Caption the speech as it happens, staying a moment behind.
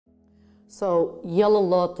So Yellow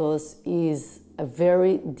Lotus is a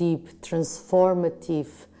very deep, transformative,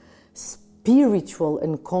 spiritual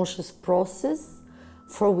and conscious process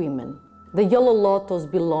for women. The Yellow Lotus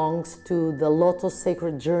belongs to the Lotus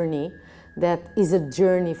Sacred Journey, that is a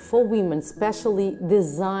journey for women, specially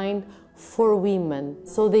designed for women,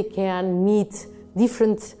 so they can meet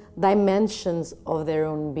different dimensions of their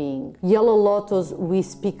own being. Yellow Lotus, we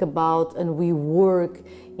speak about and we work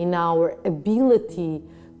in our ability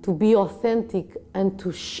to be authentic and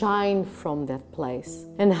to shine from that place.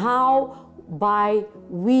 And how by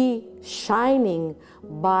we shining,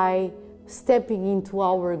 by stepping into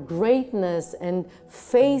our greatness and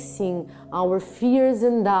facing our fears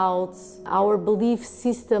and doubts, our belief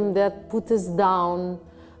system that put us down,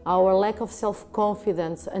 our lack of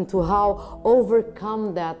self-confidence, and to how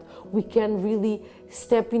overcome that, we can really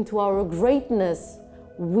step into our greatness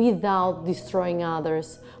without destroying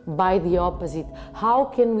others. By the opposite, how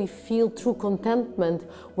can we feel true contentment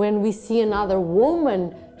when we see another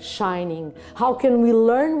woman shining? How can we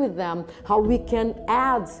learn with them? How we can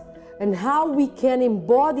add and how we can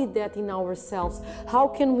embody that in ourselves? How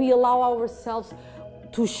can we allow ourselves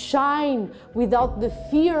to shine without the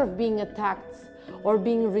fear of being attacked or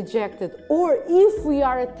being rejected? Or if we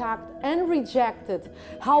are attacked and rejected,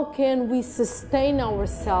 how can we sustain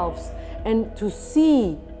ourselves and to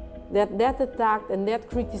see that that attack and that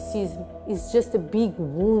criticism is just a big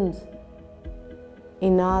wound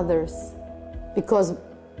in others? Because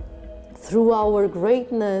through our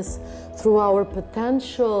greatness, through our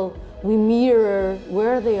potential, we mirror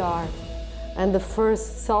where they are. And the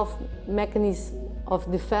first self-mechanism of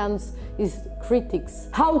defense is critics.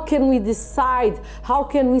 How can we decide? How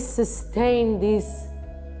can we sustain this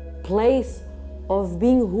place of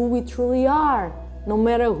being who we truly are, no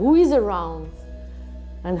matter who is around?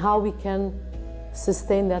 And how we can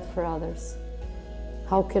sustain that for others?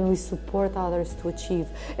 How can we support others to achieve?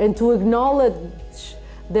 And to acknowledge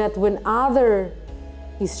that when other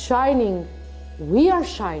is shining, we are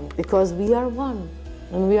shining, because we are one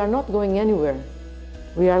and we are not going anywhere.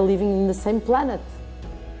 We are living in the same planet.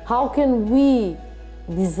 How can we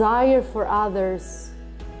desire for others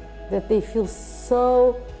that they feel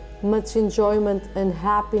so much enjoyment and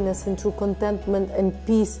happiness and true contentment and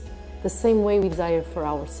peace the same way we desire for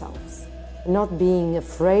ourselves? Not being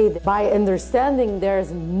afraid, by understanding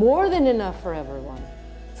there's more than enough for everyone.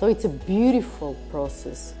 So it's a beautiful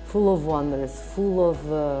process, full of wonders, full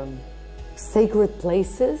of sacred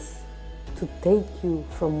places to take you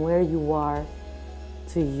from where you are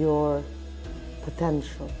to your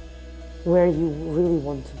potential, where you really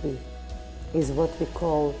want to be, is what we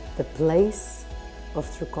call the place of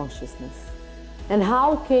true consciousness. And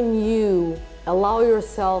how can you allow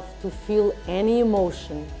yourself to feel any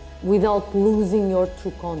emotion without losing your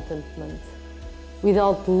true contentment,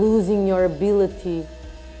 without losing your ability,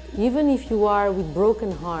 even if you are with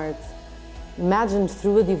broken heart? Imagine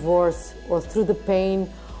through a divorce or through the pain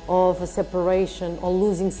of a separation or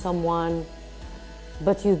losing someone,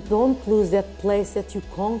 but you don't lose that place that you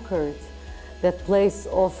conquered, that place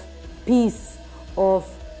of peace, of,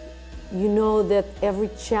 you know, that every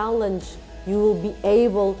challenge you will be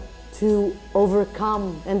able to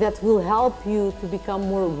overcome, and that will help you to become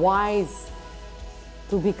more wise,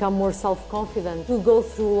 to become more self-confident, to go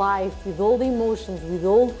through life with all the emotions, with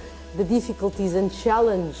all the difficulties and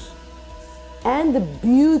challenge, and the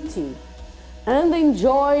beauty, and the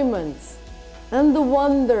enjoyment, and the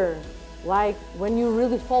wonder, like when you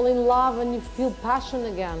really fall in love and you feel passion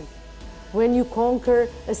again, when you conquer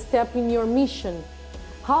a step in your mission.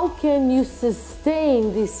 How can you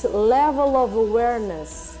sustain this level of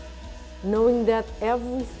awareness, knowing that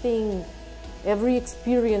everything, every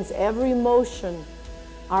experience, every emotion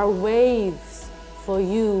are waves for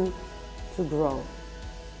you to grow,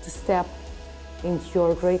 to step into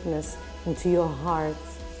your greatness, into your heart?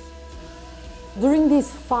 During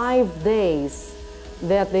these 5 days,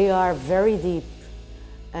 that they are very deep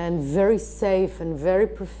and very safe and very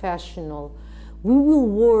professional, we will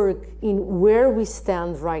work in where we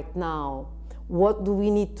stand right now. What do we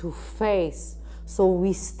need to face so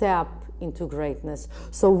we step into greatness,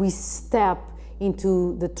 so we step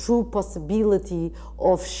into the true possibility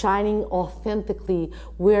of shining authentically,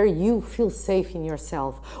 where you feel safe in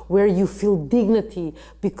yourself, where you feel dignity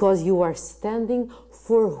because you are standing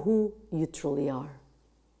for who you truly are.